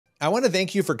I want to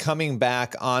thank you for coming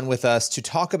back on with us to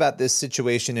talk about this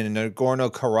situation in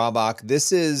Nagorno-Karabakh.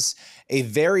 This is a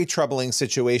very troubling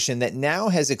situation that now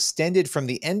has extended from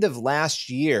the end of last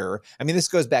year. I mean, this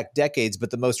goes back decades, but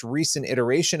the most recent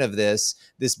iteration of this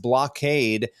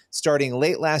blockade, starting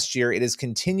late last year, it is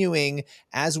continuing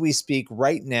as we speak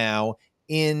right now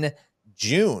in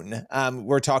June.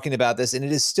 We're talking about this and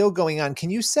it is still going on.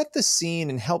 Can you set the scene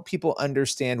and help people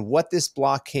understand what this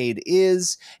blockade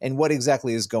is and what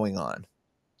exactly is going on?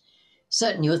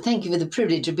 Certainly. Well, thank you for the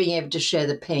privilege of being able to share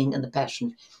the pain and the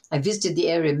passion. I visited the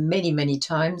area many, many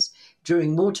times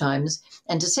during war times.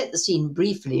 And to set the scene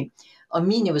briefly,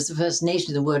 Armenia was the first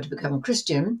nation in the world to become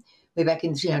Christian way back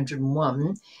in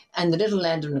 301. And the little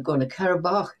land of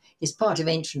Nagorno-Karabakh is part of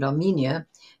ancient Armenia.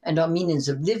 And Armenians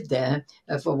have lived there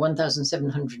for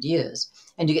 1,700 years.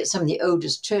 And you get some of the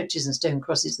oldest churches and stone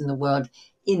crosses in the world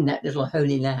in that little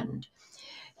holy land.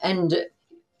 And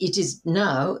it is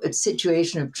now a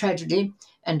situation of tragedy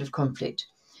and of conflict.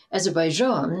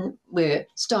 Azerbaijan, where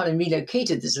Stalin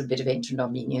relocated this little bit of ancient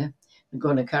Armenia,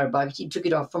 Nagorno-Karabakh, he took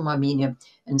it off from Armenia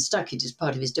and stuck it as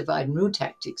part of his divide and rule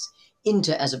tactics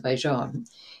into Azerbaijan.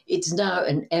 It's now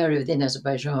an area within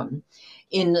Azerbaijan.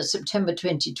 In September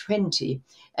 2020,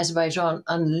 Azerbaijan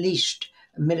unleashed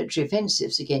military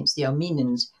offensives against the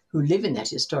Armenians who live in that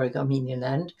historic Armenian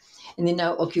land, and they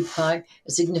now occupy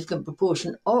a significant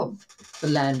proportion of the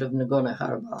land of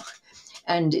Nagorno-Karabakh.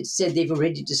 And it's said they've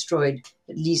already destroyed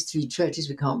at least 3 churches.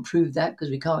 We can't prove that because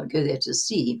we can't go there to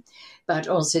see, but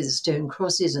also the stone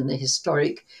crosses and the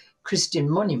historic Christian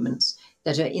monuments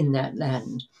that are in that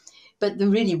land. But the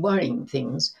really worrying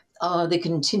things are the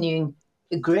continuing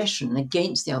aggression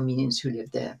against the Armenians who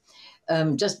live there.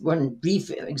 Just one brief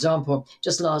example,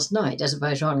 just last night,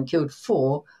 Azerbaijan killed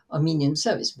 4 Armenian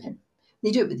servicemen.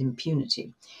 They do it with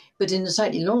impunity. But in a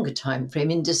slightly longer time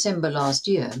frame, in December last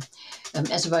year,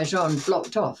 Azerbaijan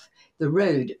blocked off the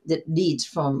road that leads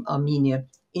from Armenia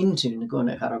into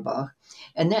Nagorno-Karabakh.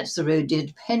 And that's the road they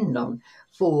depend on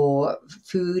for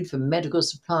food, for medical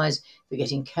supplies, for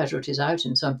getting casualties out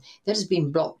and so on. That has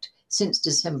been blocked since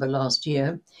December last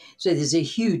year. So there's a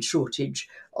huge shortage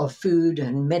of food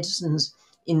and medicines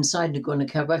inside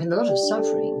Nagorno-Karabakh and a lot of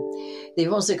suffering.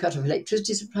 They've also cut off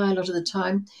electricity supply a lot of the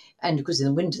time. And of course, in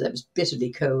the winter, that was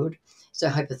bitterly cold. So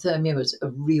hypothermia was a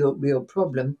real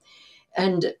problem.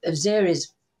 And Azeris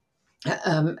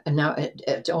are now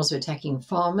also attacking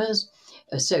farmers.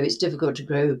 So it's difficult to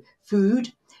grow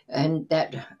food, and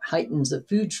that heightens the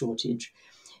food shortage.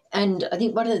 And I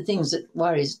think one of the things that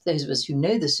worries those of us who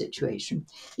know the situation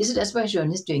is that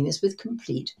Azerbaijan is doing this with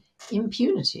complete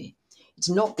impunity. It's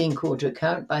not being called to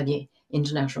account by the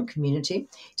international community.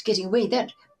 It's getting away.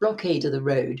 That blockade of the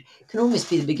road can almost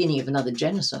be the beginning of another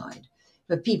genocide,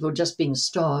 where people are just being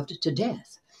starved to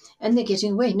death. And they're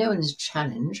getting away. No one has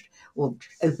challenged or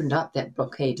opened up that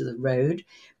blockade of the road.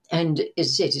 And as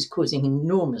I said, it's causing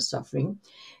enormous suffering.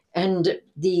 And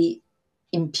the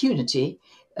impunity,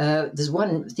 there's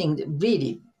one thing that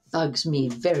really bugs me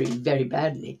very, very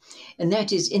badly, and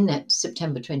that is in that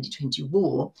September 2020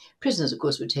 war, prisoners, of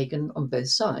course, were taken on both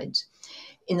sides.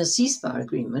 In the ceasefire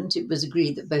agreement, it was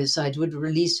agreed that both sides would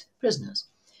release prisoners.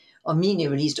 Armenia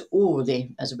released all the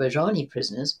Azerbaijani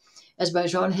prisoners.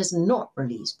 Azerbaijan has not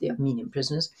released the Armenian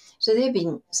prisoners, so they're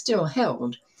being still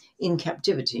held in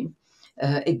captivity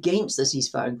against the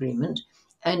ceasefire agreement,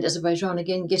 and Azerbaijan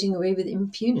again getting away with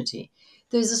impunity.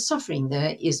 The suffering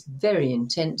there is very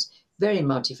intense, very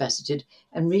multifaceted,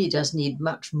 and really does need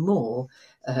much more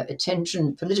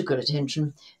attention, political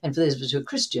attention, and for those of us who are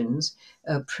Christians,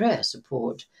 prayer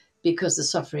support, because the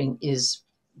suffering is,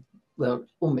 well,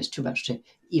 almost too much to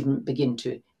even begin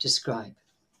to describe.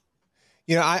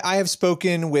 You know, I have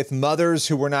spoken with mothers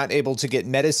who were not able to get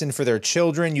medicine for their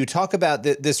children. You talk about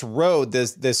this road,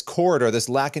 this corridor, this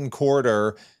Lacan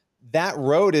corridor. That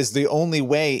road is the only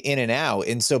way in and out.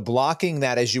 And so blocking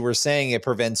that, as you were saying, it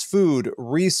prevents food,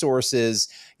 resources.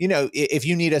 You know, if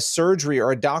you need a surgery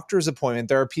or a doctor's appointment,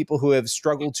 there are people who have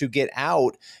struggled to get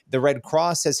out. The Red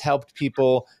Cross has helped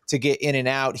people to get in and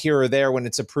out here or there when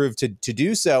it's approved to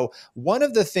do so. One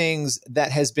of the things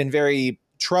that has been very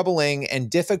troubling and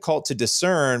difficult to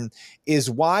discern is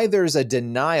why there's a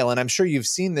denial. And I'm sure you've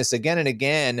seen this again and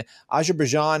again.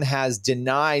 Azerbaijan has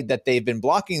denied that they've been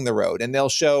blocking the road, and they'll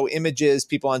show images,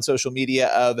 people on social media,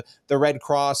 of the Red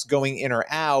Cross going in or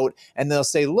out. And they'll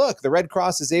say, look, the Red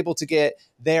Cross is able to get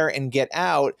there and get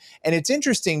out. And it's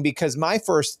interesting because my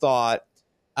first thought,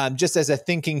 just as a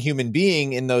thinking human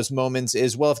being in those moments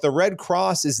is, well, if the Red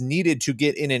Cross is needed to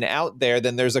get in and out there,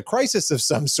 then there's a crisis of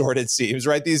some sort, it seems,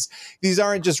 right? These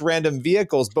aren't just random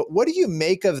vehicles. But what do you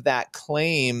make of that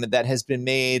claim that has been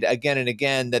made again and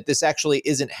again that this actually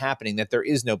isn't happening, that there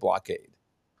is no blockade?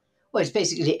 Well, it's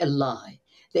basically a lie.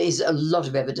 There is a lot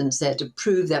of evidence there to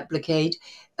prove that blockade.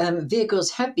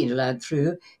 Vehicles have been allowed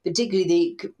through, particularly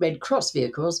the Red Cross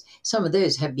vehicles. Some of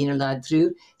those have been allowed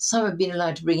through. Some have been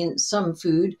allowed to bring in some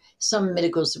food, some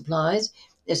medical supplies.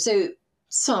 So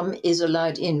some is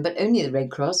allowed in, but only the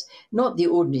Red Cross, not the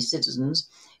ordinary citizens.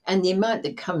 And the amount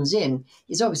that comes in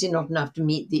is obviously not enough to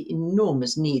meet the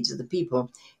enormous needs of the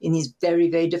people in these very,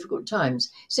 very difficult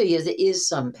times. So yes, there is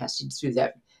some passage through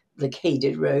that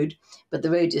blockaded road, but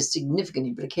the road is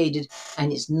significantly blockaded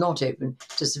and it's not open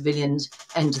to civilians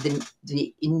and to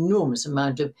the enormous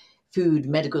amount of food,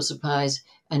 medical supplies,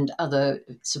 and other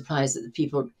supplies that the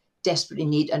people desperately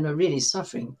need and are really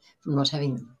suffering from not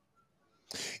having them.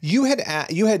 You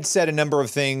had said a number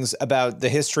of things about the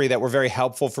history that were very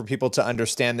helpful for people to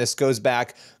understand. This goes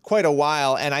back quite a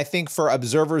while. And I think for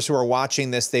observers who are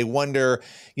watching this, they wonder,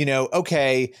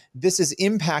 okay, this is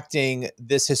impacting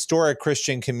this historic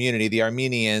Christian community, the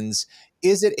Armenians.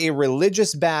 Is it a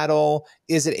religious battle?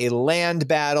 Is it a land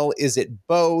battle? Is it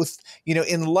both?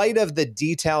 In light of the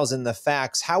details and the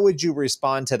facts, how would you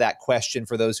respond to that question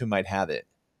for those who might have it?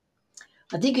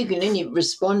 I think you can only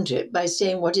respond to it by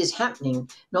saying what is happening,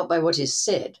 not by what is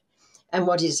said. And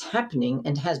what is happening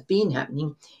and has been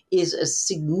happening is a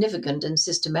significant and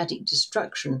systematic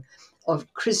destruction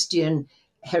of Christian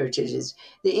heritages.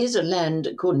 There is a land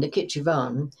called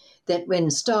Nakhichevan that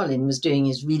when Stalin was doing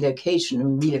his relocation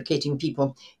and relocating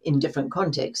people in different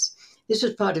contexts, this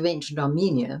was part of ancient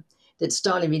Armenia that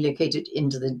Stalin relocated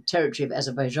into the territory of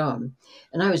Azerbaijan.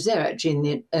 And I was there actually in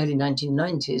the early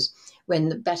 1990s when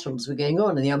the battles were going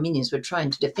on and the Armenians were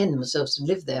trying to defend themselves to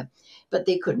live there, but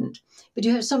they couldn't. But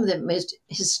you have some of the most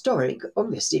historic,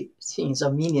 obviously, things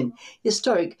Armenian,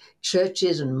 historic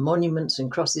churches and monuments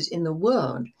and crosses in the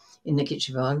world in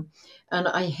Nakhichevan. And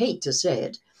I hate to say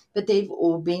it, but they've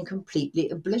all been completely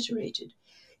obliterated.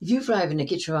 If you drive in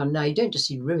Nakhichevan now, you don't just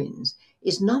see ruins.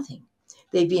 It's nothing.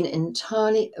 They've been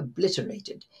entirely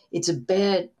obliterated. It's a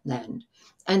bare land.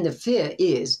 And the fear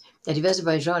is that if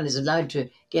Azerbaijan is allowed to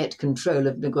get control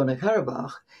of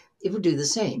Nagorno-Karabakh, it will do the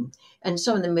same. And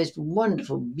some of the most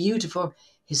wonderful, beautiful,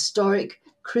 historic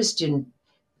Christian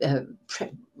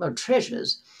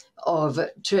treasures of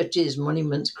churches,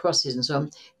 monuments, crosses, and so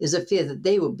on, there's a fear that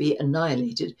they will be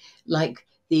annihilated like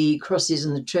the crosses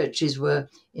and the churches were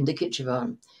in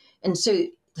Nakhichevan. And so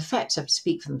the facts have to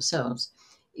speak for themselves.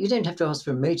 You don't have to ask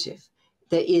for a motive.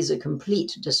 There is a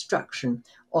complete destruction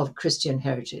of Christian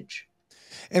heritage.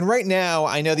 And right now,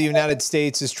 I know the United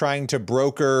States is trying to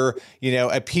broker,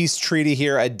 a peace treaty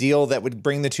here, a deal that would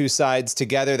bring the two sides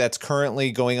together. That's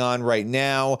currently going on right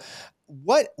now.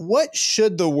 What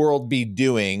should the world be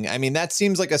doing? I mean, that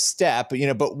seems like a step,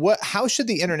 but how should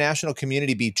the international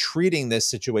community be treating this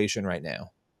situation right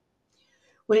now?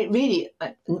 Well, it really,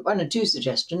 one or two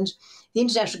suggestions. The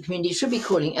international community should be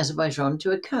calling Azerbaijan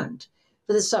to account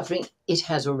for the suffering it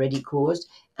has already caused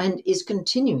and is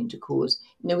continuing to cause,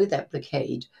 with that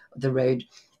blockade of the road,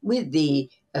 with the,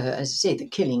 as I say, the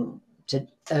killing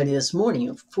early this morning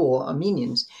of 4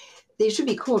 Armenians. They should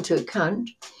be called to account.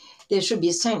 There should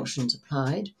be sanctions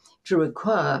applied to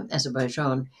require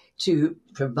Azerbaijan to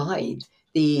provide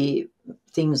the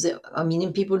things that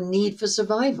Armenian people need for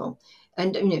survival.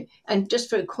 And just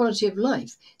for quality of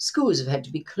life. Schools have had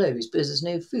to be closed because there's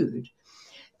no food.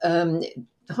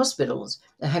 Hospitals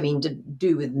are having to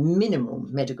do with minimal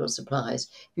medical supplies.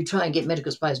 You try and get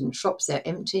medical supplies in shops, they're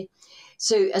empty.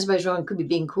 So Azerbaijan could be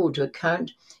being called to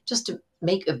account just to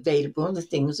make available the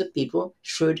things that people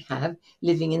should have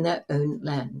living in their own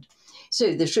land.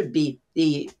 So there should be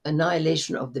the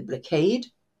annihilation of the blockade.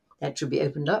 That should be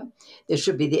opened up. There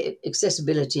should be the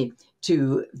accessibility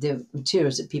to the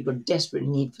materials that people desperately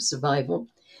need for survival.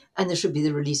 And there should be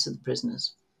the release of the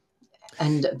prisoners.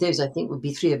 And those, I think, would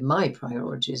be 3 of my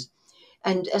priorities.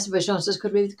 And Azerbaijan has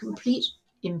got away with complete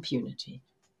impunity.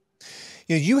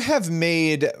 You have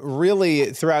made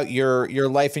really throughout your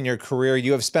life and your career,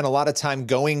 you have spent a lot of time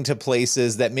going to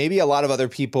places that maybe a lot of other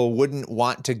people wouldn't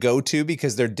want to go to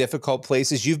because they're difficult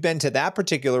places. You've been to that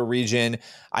particular region,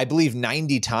 I believe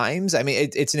 90 times. I mean,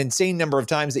 it's an insane number of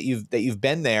times that you've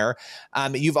been there.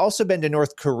 You've also been to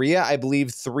North Korea, I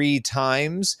believe 3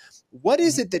 times. What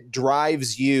is it that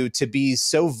drives you to be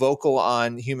so vocal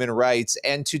on human rights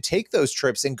and to take those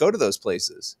trips and go to those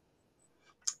places?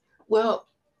 Well,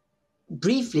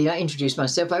 briefly, I introduced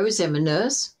myself. I was a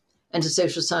nurse and a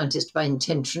social scientist by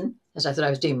intention, as I thought I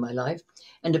was doing in my life.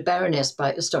 and a baroness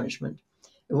by astonishment.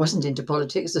 It wasn't into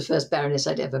politics, the first baroness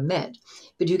I'd ever met.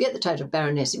 But you get the title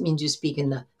baroness, it means you speak in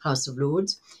the House of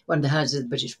Lords, one of the houses of the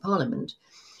British Parliament.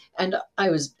 And I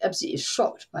was absolutely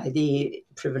shocked by the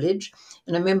privilege.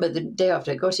 And I remember the day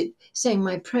after I got it, saying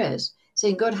my prayers,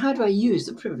 saying, God, how do I use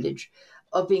the privilege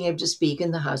of being able to speak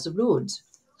in the House of Lords,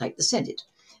 like the Senate,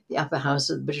 the upper house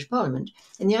of the British Parliament?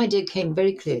 And the idea came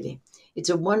very clearly. It's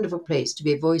a wonderful place to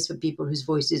be a voice for people whose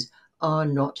voices are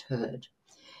not heard.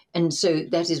 And so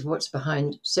that is what's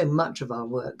behind so much of our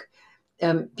work.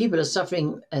 People are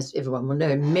suffering, as everyone will know,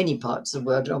 in many parts of the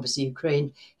world. And obviously,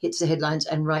 Ukraine hits the headlines,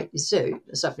 and rightly so.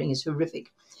 The suffering is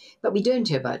horrific. But we don't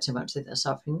hear about so much that they're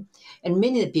suffering. And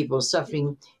many of the people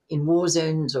suffering in war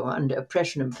zones or under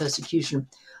oppression and persecution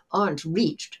aren't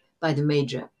reached by the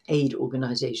major aid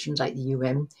organizations like the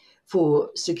UN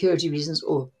for security reasons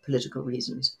or political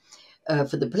reasons.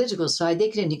 For the political side, they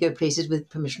can only go places with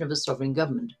permission of a sovereign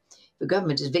government. If a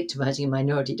government is victimizing a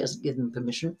minority, doesn't give them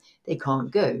permission, they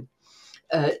can't go.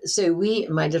 So we,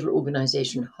 my little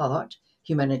organization, HEART,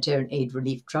 Humanitarian Aid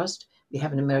Relief Trust, we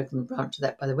have an American branch of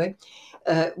that, by the way,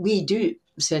 we do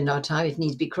spend our time, if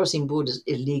needs be, crossing borders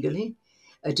illegally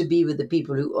to be with the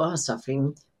people who are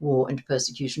suffering war and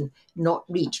persecution, not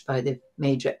reached by the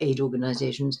major aid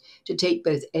organizations, to take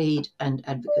both aid and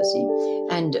advocacy.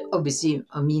 And obviously,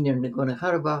 Armenia and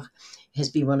Nagorno-Karabakh has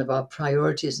been one of our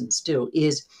priorities and still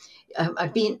is.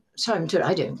 I've been, sorry,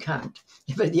 I don't count,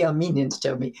 but the Armenians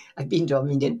tell me I've been to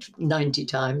Armenia 90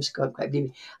 times. God, quite believe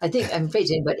me. I think I'm afraid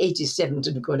about 87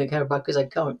 to Nagorno-Karabakh because I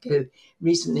can't go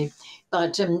recently.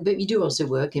 But we do also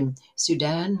work in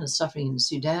Sudan, suffering in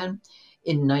Sudan,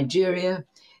 in Nigeria.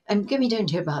 And we don't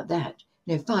hear about that.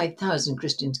 5,000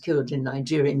 Christians killed in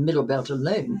Nigeria, in Middle Belt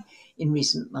alone, in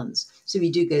recent months. So we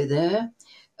do go there.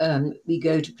 We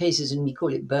go to places, and we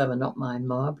call it Burma, not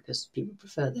Myanmar, because people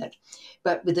prefer that.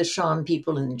 But with the Shan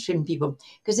people and the Shin people,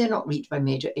 because they're not reached by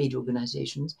major aid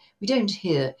organizations, we don't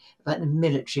hear about the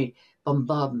military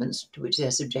bombardments to which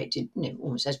they're subjected,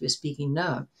 almost as we're speaking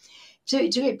now. So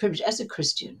it's a great privilege. As a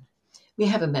Christian, we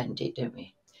have a mandate, don't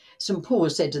we? St. Paul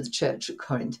said to the church at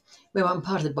Corinth, when one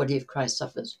part of the body of Christ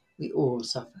suffers, we all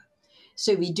suffer.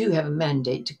 So we do have a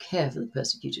mandate to care for the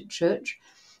persecuted church,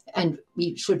 and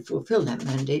we should fulfill that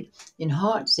mandate in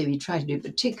HEART. So we try to do it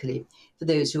particularly for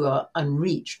those who are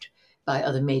unreached by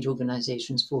other major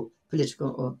organizations for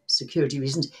political or security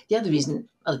reasons. The other reason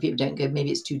other people don't go, maybe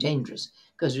it's too dangerous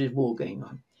because there's war going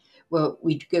on. Well,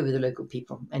 we go with the local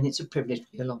people, and it's a privilege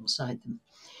to be alongside them.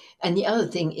 And the other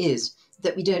thing is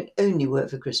that we don't only work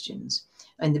for Christians.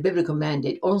 And the biblical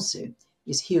mandate also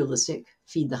is heal the sick,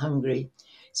 feed the hungry,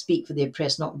 speak for the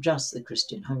oppressed, not just the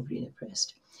Christian, hungry and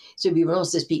oppressed. So we will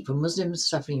also speak for Muslims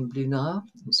suffering in Blue Nile,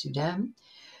 in Sudan.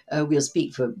 We'll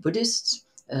speak for Buddhists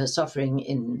suffering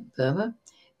in Burma.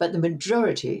 But the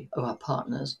majority of our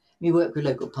partners, we work with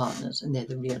local partners, and they're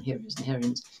the real heroes and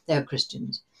heroines. They are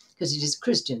Christians, because it is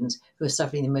Christians who are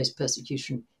suffering the most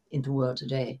persecution in the world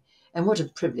today. And what a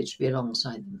privilege to be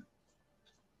alongside them.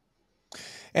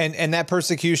 And that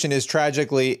persecution is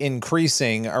tragically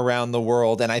increasing around the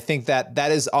world. And I think that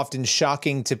that is often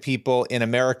shocking to people in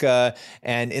America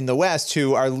and in the West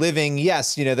who are living,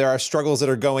 yes, there are struggles that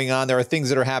are going on. There are things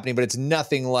that are happening, but it's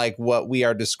nothing like what we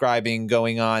are describing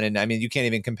going on. And I mean, you can't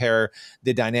even compare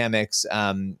the dynamics.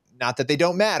 Not that they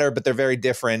don't matter, but they're very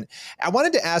different. I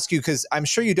wanted to ask you, because I'm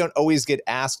sure you don't always get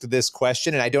asked this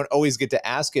question, and I don't always get to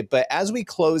ask it. But as we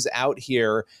close out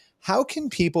here, how can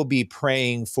people be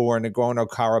praying for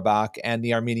Nagorno-Karabakh and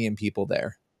the Armenian people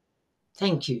there?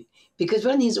 Thank you. Because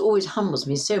one of the things that always humbles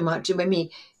me so much, and when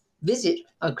we visit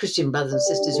our Christian brothers and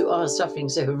sisters who are suffering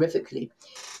so horrifically,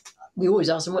 we always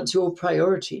ask them, what's your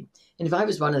priority? And if I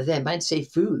was one of them, I'd say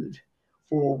food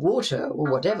or water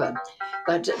or whatever.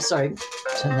 But, sorry,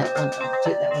 turn that one,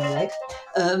 take that one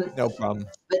away. No problem.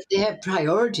 But their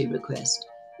priority request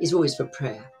is always for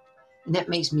prayer. And that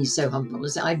makes me so humble.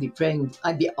 I'd be praying,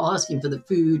 I'd be asking for the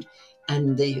food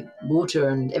and the water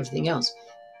and everything else.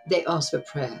 They ask for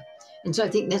prayer. And so I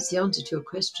think that's the answer to your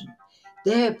question.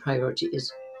 Their priority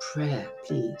is prayer,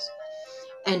 please.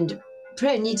 And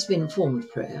prayer needs to be informed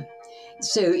prayer.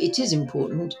 So it is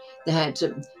important that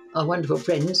our wonderful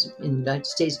friends in the United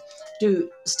States do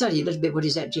study a little bit what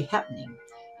is actually happening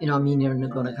in Armenia and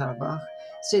Nagorno-Karabakh,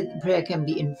 so that prayer can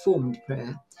be informed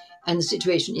prayer. And the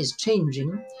situation is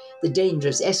changing. The danger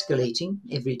is escalating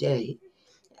every day.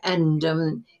 And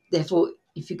therefore,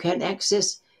 if you can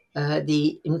access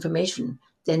the information,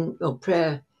 then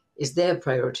prayer is their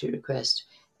priority request,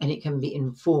 and it can be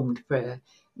informed prayer,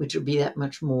 which will be that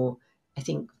much more, I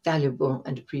think, valuable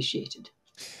and appreciated.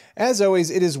 As always,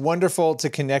 it is wonderful to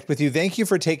connect with you. Thank you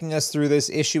for taking us through this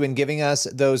issue and giving us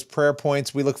those prayer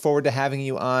points. We look forward to having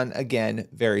you on again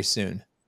very soon.